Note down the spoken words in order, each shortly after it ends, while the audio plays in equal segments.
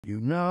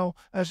Now,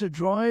 as a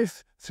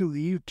drive through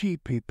the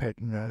UTP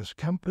Petroleum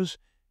campus,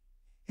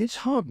 it's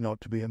hard not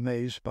to be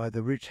amazed by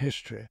the rich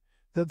history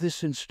that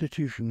this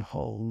institution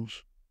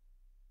holds.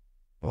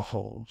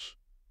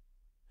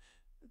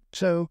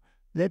 So,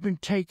 let me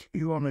take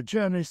you on a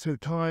journey through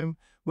time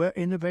where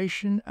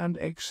innovation and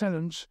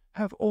excellence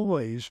have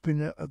always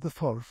been at the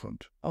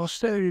forefront. Our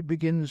story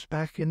begins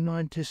back in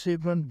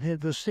 1997 when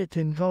the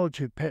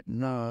Technology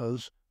Petroleum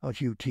at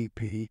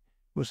UTP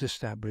was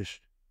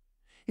established.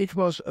 It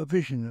was a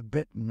vision of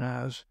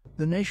Petroleum,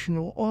 the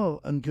national oil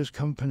and gas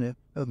company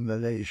of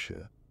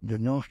Malaysia,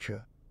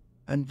 Indonesia,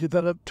 and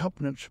developed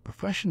top-notch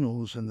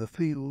professionals in the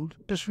field.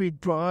 As we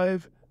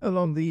drive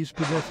along these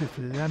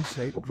beautifully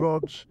landscaped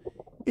roads,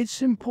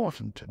 it's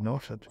important to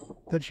note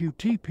that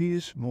UTP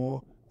is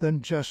more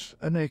than just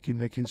an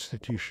academic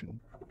institution.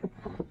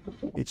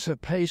 It's a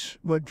place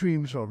where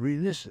dreams are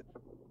realistic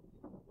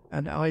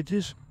and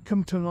ideas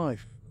come to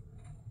life.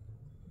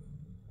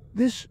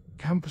 This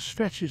campus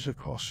stretches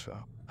across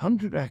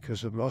 100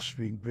 acres of lush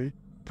greenery,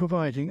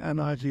 providing an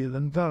ideal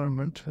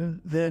environment for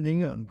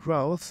learning and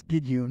growth.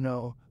 Did you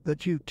know that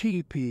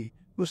UTP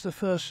was the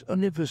first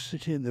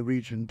university in the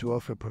region to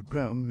offer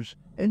programs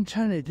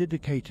entirely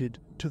dedicated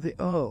to the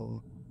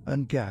oil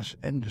and gas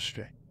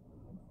industry?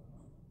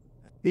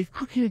 It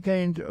quickly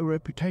gained a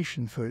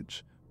reputation for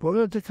its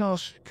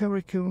world-class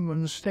curriculum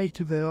and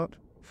state-of-the-art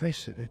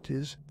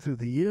facilities. Through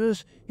the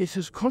years, it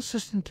has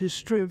consistently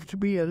strived to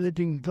be a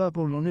leading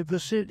global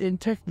university in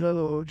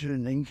technology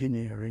and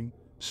engineering,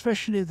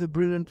 especially the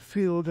brilliant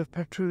field of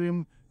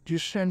Petroleum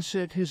Geoscience.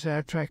 It has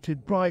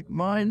attracted bright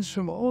minds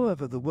from all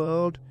over the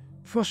world,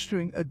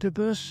 fostering a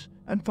diverse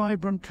and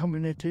vibrant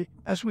community.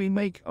 As we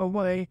make our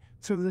way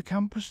through the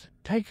campus,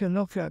 take a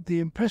look at the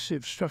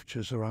impressive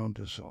structures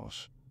around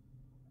us.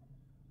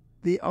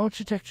 The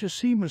architecture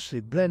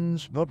seamlessly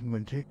blends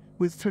modernity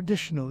with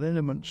traditional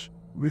elements,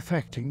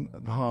 reflecting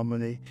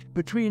harmony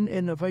between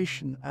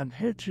innovation and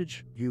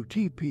heritage.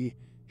 UTP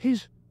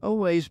has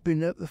always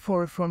been at the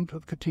forefront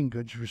of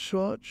cutting-edge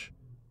research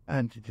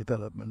and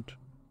development.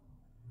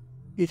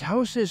 It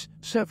houses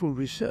several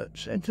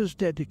research centers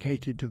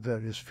dedicated to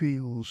various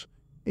fields,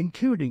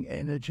 including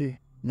energy,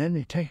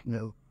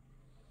 nanotechno,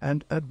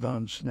 and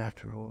advanced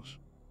materials.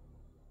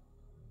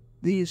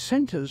 These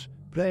centers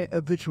play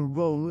a vital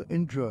role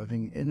in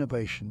driving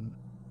innovation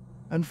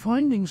and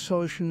finding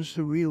solutions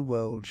to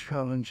real-world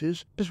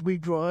challenges. As we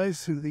drive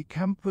through the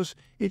campus,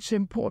 it's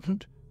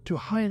important to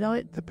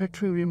highlight the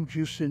Petroleum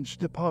Geoscience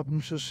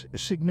department's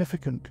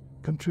significant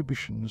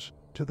contributions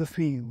to the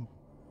field.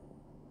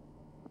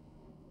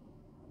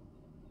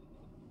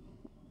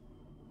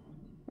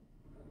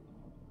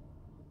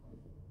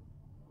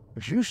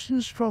 The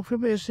Geoscience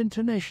program is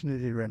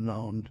internationally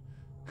renowned,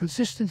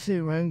 consistently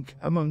ranked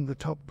among the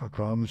top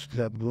programs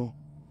globally.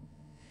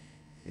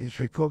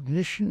 Its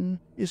recognition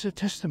is a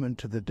testament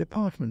to the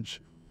department's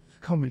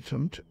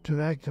commitment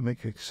to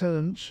academic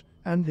excellence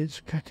and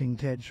its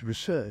cutting-edge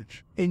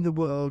research in the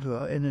world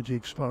of energy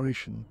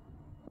exploration.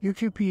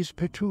 UTP's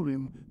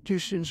Petroleum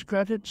Geoscience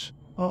graduates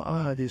are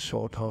highly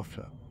sought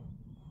after.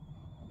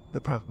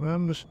 The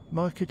program's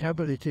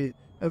marketability is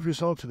a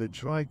result of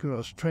its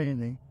rigorous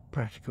training,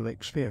 practical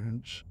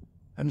experience,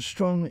 and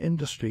strong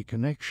industry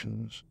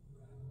connections.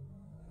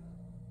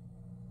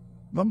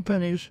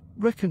 Companies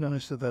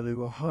recognize the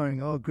value of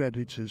hiring our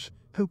graduates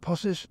who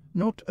possess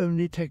not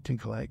only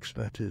technical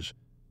expertise,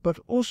 but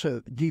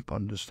also deep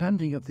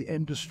understanding of the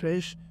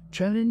industry's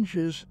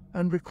challenges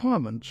and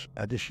requirements.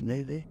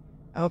 Additionally,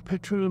 our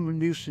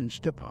Petroleum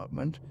Geoscience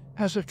department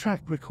has a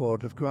track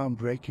record of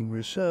groundbreaking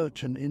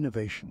research and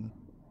innovation.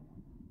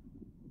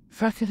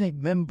 Faculty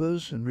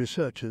members and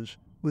researchers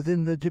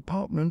within the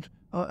department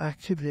are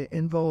actively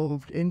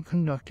involved in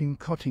conducting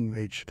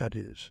cutting-edge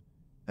studies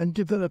and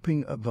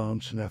developing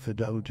advanced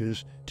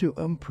methodologies to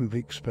improve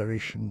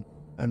exploration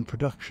and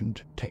production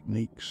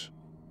techniques.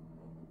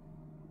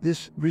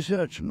 This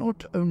research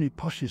not only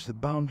pushes the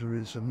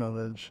boundaries of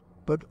knowledge,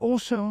 but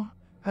also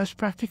has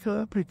practical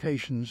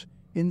applications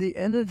in the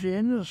energy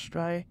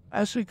industry.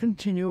 As we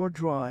continue our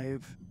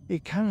drive,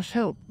 it cannot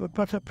help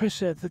but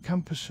appreciate the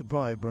campus'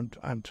 vibrant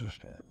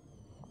atmosphere.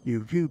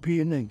 UTP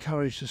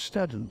encourages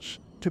students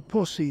to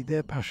pursue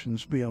their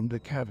passions beyond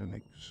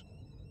academics.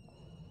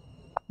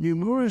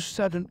 Numerous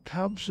student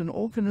clubs and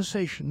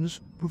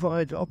organizations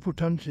provide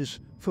opportunities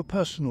for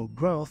personal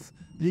growth,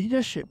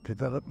 leadership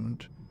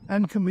development,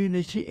 and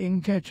community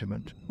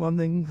engagement. One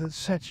thing that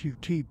sets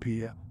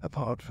UTP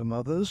apart from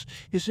others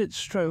is its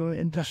strong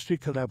industry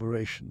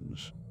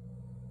collaborations.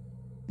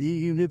 The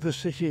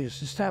university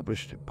has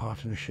established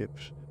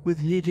partnerships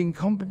with leading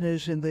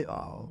companies in the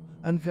oil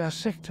and gas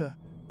sector,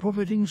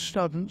 providing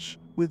students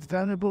with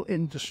valuable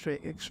industry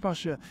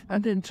exposure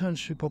and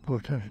internship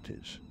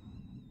opportunities.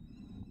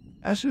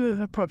 As we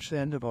approach the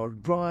end of our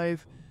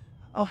drive,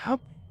 I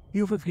hope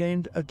you have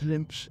gained a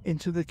glimpse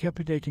into the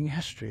captivating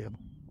history.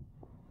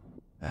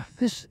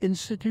 This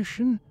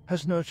institution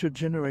has nurtured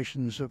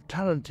generations of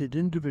talented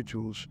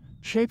individuals,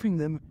 shaping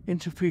them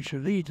into future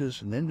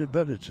leaders and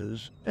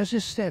innovators. As you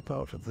step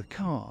out of the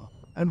car,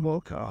 and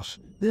welcome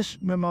this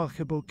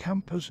remarkable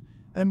campus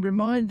and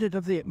reminded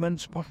of the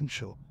immense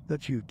potential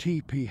that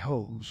UTP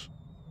holds.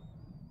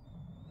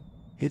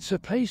 It's a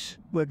place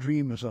where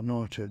dreamers are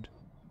nurtured,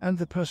 and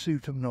the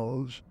pursuit of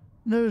knowledge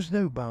knows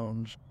no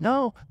bounds.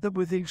 Now that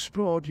we've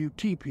explored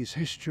UTP's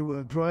history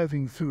while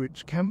driving through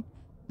its camp,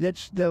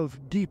 let's delve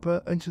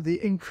deeper into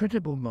the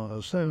incredible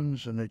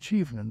milestones and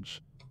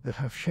achievements that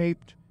have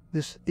shaped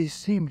this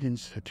esteemed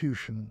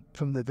institution.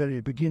 From the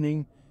very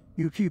beginning,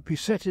 UTP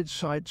set its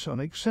sights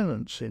on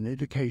excellence in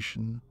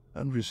education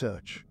and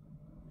research.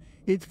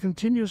 It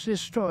continuously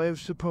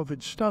strives to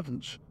provide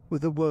students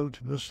with a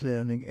world-class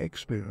learning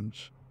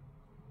experience.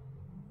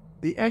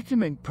 The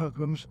academic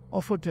programs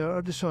offered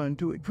are designed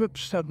to equip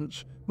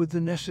students with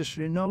the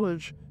necessary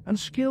knowledge and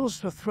skills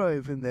to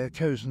thrive in their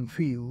chosen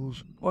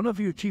fields. One of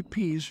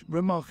UTP's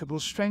remarkable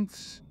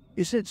strengths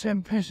is its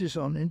emphasis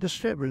on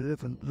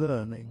industry-relevant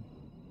learning.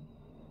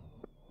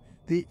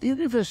 The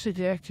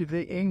university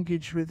actively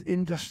engages with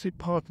industry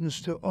partners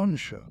to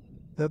ensure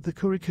that the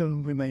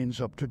curriculum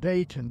remains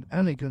up-to-date and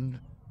elegant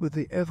with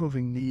the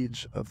evolving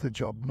needs of the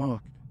job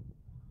market.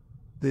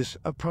 This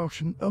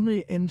approach not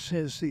only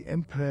enhances the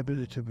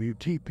employability of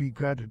UTP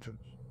graduates,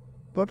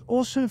 but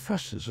also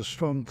fosters a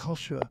strong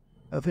culture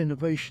of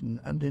innovation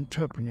and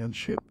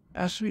entrepreneurship.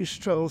 As we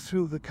stroll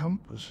through the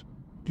campus,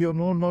 you'll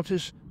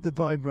notice the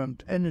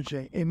vibrant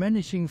energy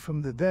emanating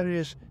from the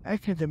various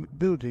academic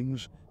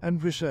buildings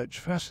and research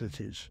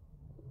facilities.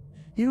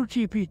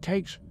 UTP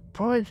takes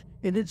pride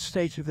in its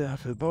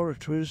state-of-the-art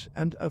laboratories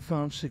and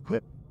advanced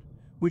equipment,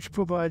 which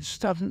provides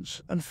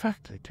students and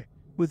faculty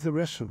with the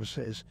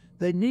resources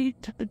they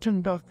need to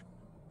conduct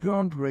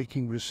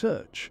groundbreaking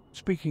research.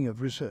 Speaking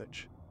of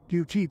research,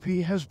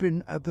 UTP has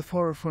been at the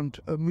forefront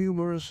of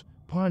numerous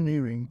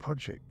pioneering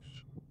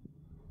projects.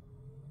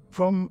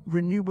 From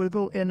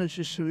renewable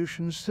energy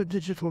solutions to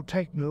digital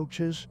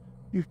technologies,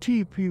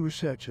 UTP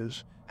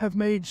researchers have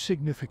made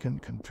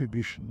significant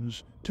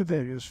contributions to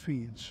various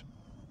fields.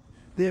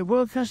 Their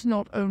work has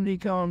not only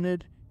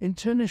garnered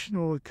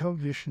international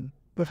recognition,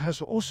 but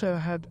has also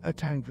had a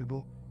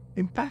tangible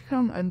impact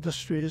on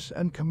industries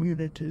and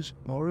communities.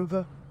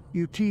 Moreover,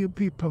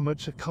 UTP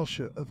promotes a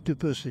culture of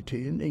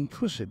diversity and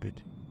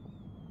inclusivity,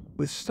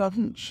 with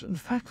students and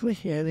faculty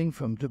hailing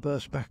from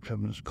diverse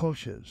backgrounds,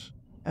 cultures,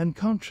 and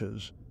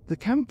countries. The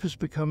campus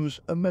becomes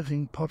a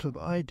melting pot of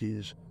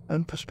ideas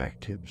and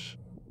perspectives.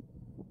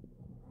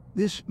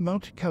 This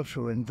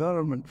multicultural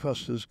environment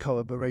fosters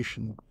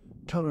collaboration,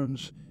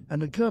 tolerance,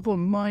 and a global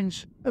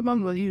mindset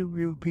among the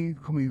European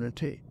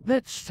community.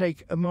 Let's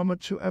take a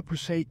moment to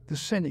appreciate the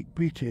scenic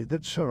beauty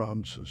that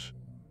surrounds us.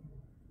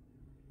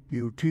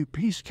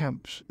 UTP's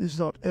campus is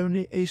not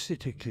only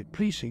aesthetically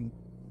pleasing,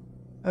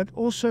 but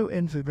also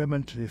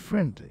environmentally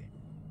friendly.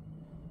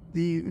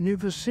 The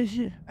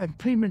university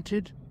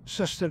implemented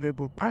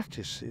sustainable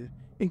practices,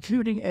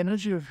 including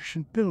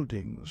energy-efficient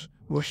buildings,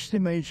 waste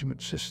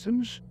management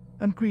systems,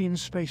 and green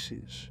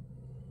spaces.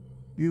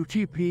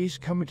 UTP is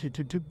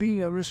committed to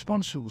being a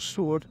responsible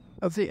steward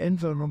of the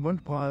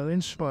environment while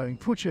inspiring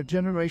future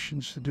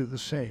generations to do the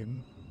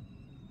same.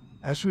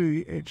 As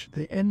we reach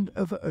the end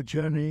of our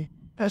journey,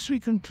 as we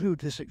conclude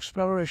this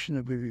exploration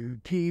of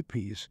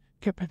UTP's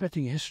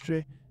captivating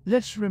history,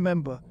 let's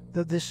remember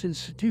that this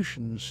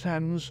institution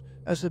stands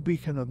as a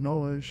beacon of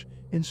knowledge,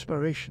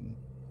 inspiration,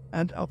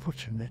 and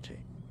opportunity.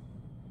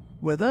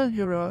 Whether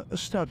you're a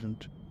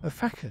student, a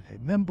faculty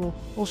member,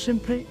 or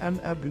simply an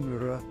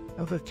admirer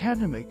of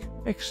academic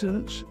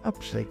excellence,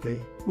 UTP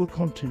will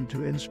continue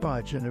to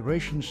inspire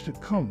generations to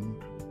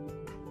come